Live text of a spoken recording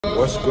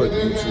What's good,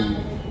 YouTube?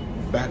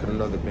 Back with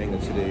another banger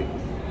today.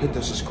 Hit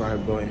the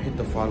subscribe button, hit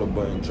the follow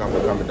button, drop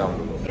a comment down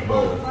below.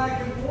 Bro,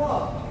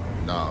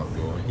 nah,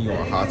 bro, he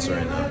on hots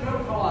right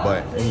now.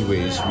 But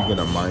anyways, we're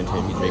gonna mind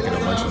him. He's making a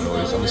bunch of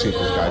noise. Let me see what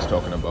this guy's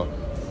talking about.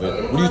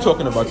 But what are you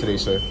talking about today,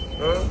 sir?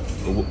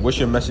 What's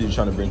your message you're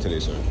trying to bring today,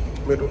 sir?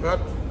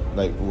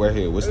 Like, we're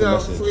here. What's the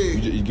message?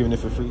 You giving it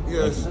for free?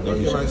 Yes.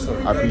 Thank you,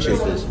 sir. I appreciate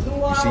this.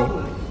 You see?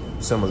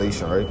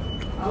 Simulation, right?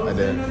 And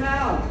then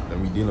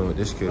we dealing with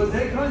this kid. Oh, I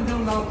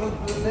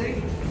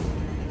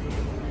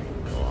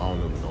don't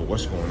even know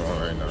what's going on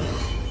right now.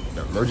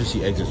 The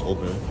emergency exit's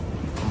open.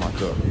 I'm about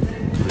to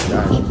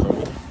dash, you feel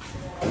me?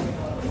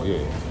 Oh,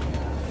 yeah.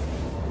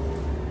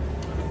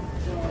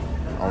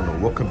 I don't know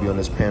what could be on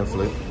this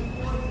pamphlet.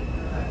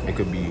 It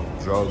could be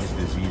drugs,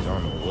 disease, I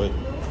don't know what.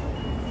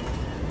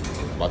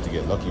 About to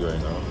get lucky right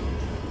now.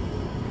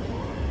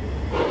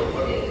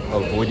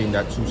 Avoiding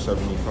that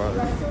 275.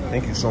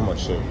 Thank you so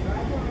much, sir.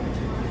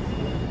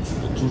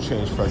 The 2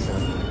 Chainz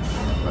president,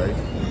 right?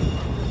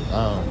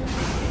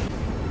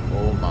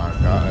 Oh my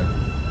God.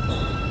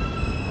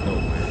 No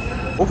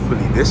way.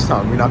 Hopefully this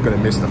time we're not gonna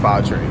miss the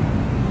 5 train.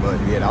 But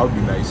yeah, that would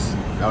be nice.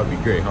 That would be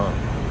great, huh?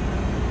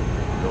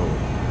 Yo,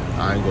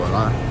 I ain't gonna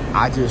lie.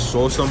 I just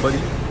saw somebody.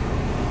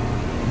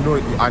 You know,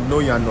 I know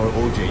y'all know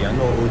OJ. Y'all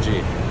know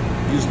OJ.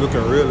 He was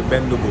looking real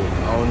bendable.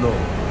 I don't know.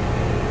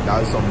 That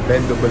was some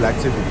bendable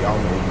activity. I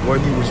don't know what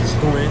he was just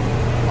doing.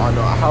 I don't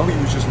know how he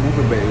was just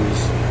moving, but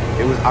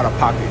it was out of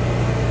pocket.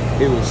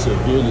 It was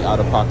severely out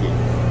of pocket.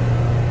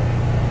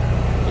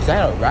 Is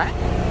that a rat?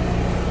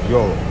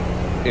 Yo,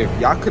 if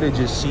y'all could have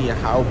just seen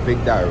how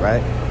big that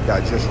rat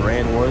that just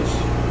ran was,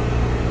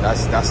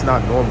 that's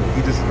not normal.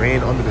 He just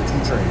ran under the 2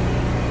 train.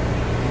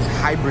 He's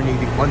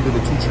hibernating under the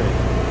 2 train.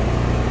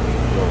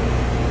 Yo,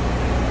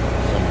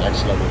 some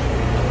next level.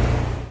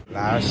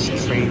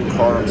 Last train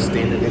car I'm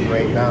standing in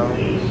right now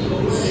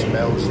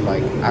smells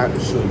like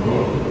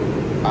absolute.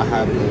 I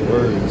have no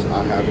words.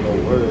 I have no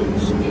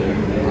words.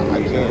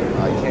 I can't.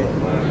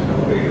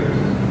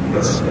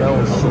 It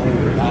smells so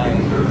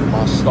bad.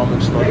 My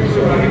stomach started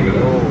feeling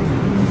low.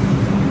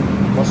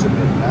 Must have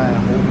been mad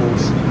hobo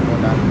sleeping on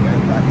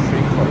that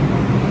train car.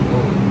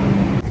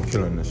 I'm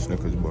killing the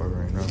Snickers bar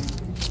right now.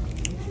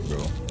 Bro.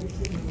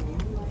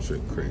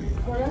 Shit crazy.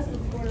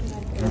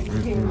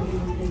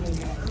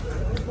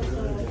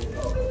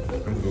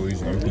 Let's go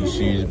these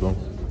NPCs, bro.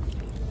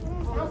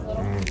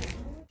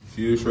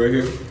 See this right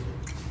here?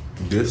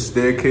 This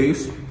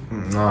staircase?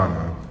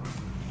 Nah.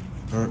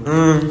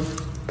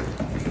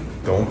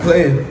 Don't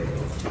play.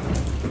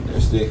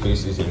 This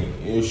staircase is an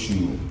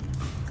issue.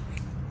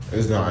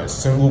 There's not a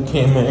single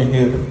camera in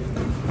here.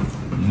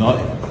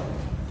 Nothing.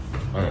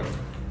 Alright.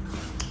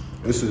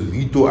 This is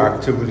lethal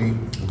activity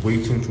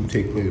waiting to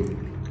take place.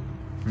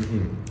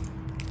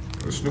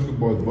 The Snicker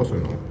bar is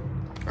busting though.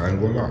 I ain't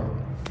gonna lie.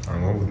 I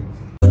ain't gonna lie.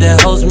 That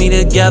holds me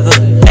together.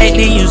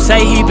 Lately you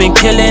say he been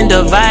killing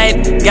the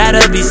vibe.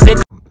 Gotta be sick.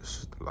 This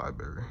is the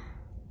library.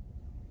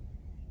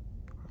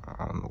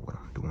 I don't know what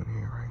I'm doing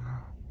here right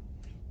now.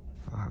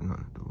 I have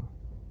nothing to do.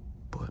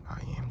 But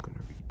I am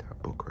gonna read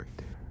that book right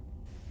there.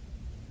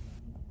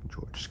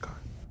 George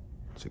Scott.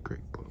 It's a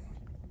great book.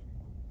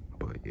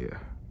 But yeah,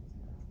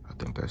 I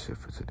think that's it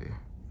for today.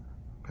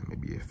 That may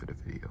be it for the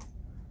video.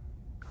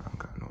 I don't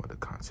got no other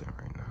content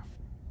right now.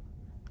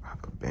 I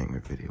have a banger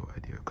video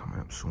idea coming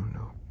up soon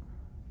though.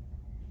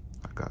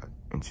 I got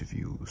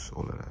interviews,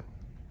 all of that.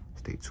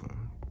 Stay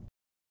tuned.